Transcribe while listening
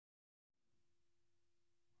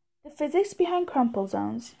physics behind crumple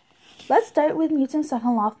zones. Let's start with Newton's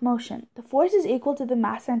second law of motion. The force is equal to the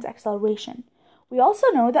mass times acceleration. We also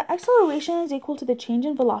know that acceleration is equal to the change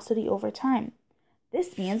in velocity over time.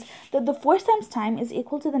 This means that the force times time is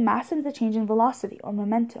equal to the mass times the change in velocity, or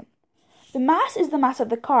momentum. The mass is the mass of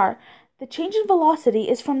the car. The change in velocity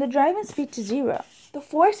is from the driving speed to zero. The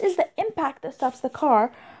force is the impact that stops the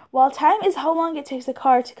car, while time is how long it takes the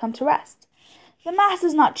car to come to rest. The mass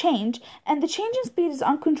does not change, and the change in speed is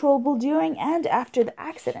uncontrollable during and after the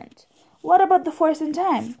accident. What about the force in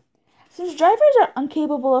time? Since drivers are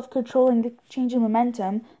incapable of controlling the change in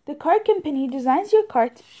momentum, the car company designs your car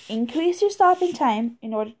to increase your stopping time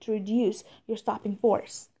in order to reduce your stopping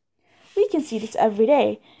force. We can see this every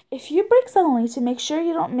day. If you brake suddenly to make sure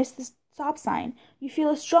you don't miss the stop sign, you feel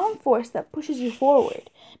a strong force that pushes you forward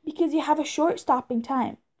because you have a short stopping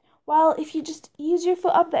time. While if you just ease your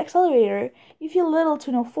foot up the accelerator, you feel little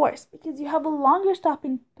to no force because you have a longer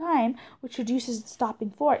stopping time, which reduces the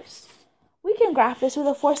stopping force. We can graph this with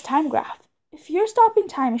a force-time graph. If your stopping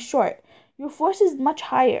time is short, your force is much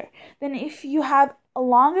higher than if you have a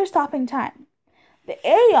longer stopping time. The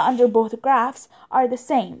area under both graphs are the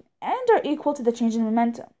same and are equal to the change in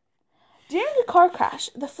momentum. During a car crash,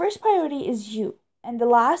 the first priority is you, and the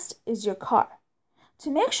last is your car. To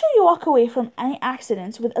make sure you walk away from any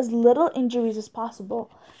accidents with as little injuries as possible,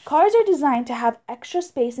 cars are designed to have extra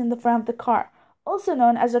space in the front of the car, also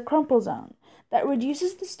known as a crumple zone, that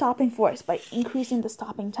reduces the stopping force by increasing the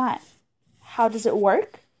stopping time. How does it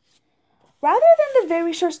work? Rather than the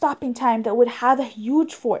very short stopping time that would have a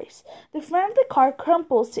huge force, the front of the car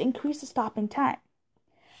crumples to increase the stopping time.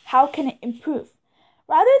 How can it improve?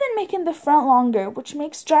 Rather than making the front longer, which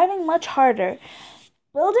makes driving much harder,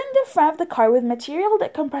 building the front of the car with material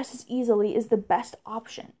that compresses easily is the best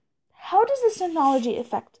option. How does this technology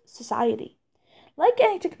affect society? Like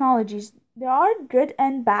any technologies, there are good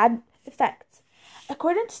and bad effects.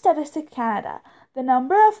 According to Statistics Canada, the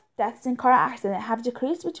number of deaths in car accidents have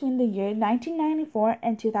decreased between the year 1994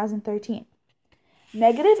 and 2013.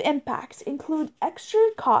 Negative impacts include extra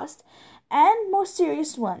cost and, most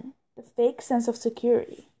serious one, the fake sense of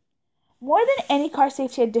security. More than any car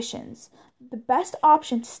safety additions, the best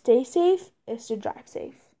option to stay safe is to drive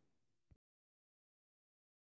safe.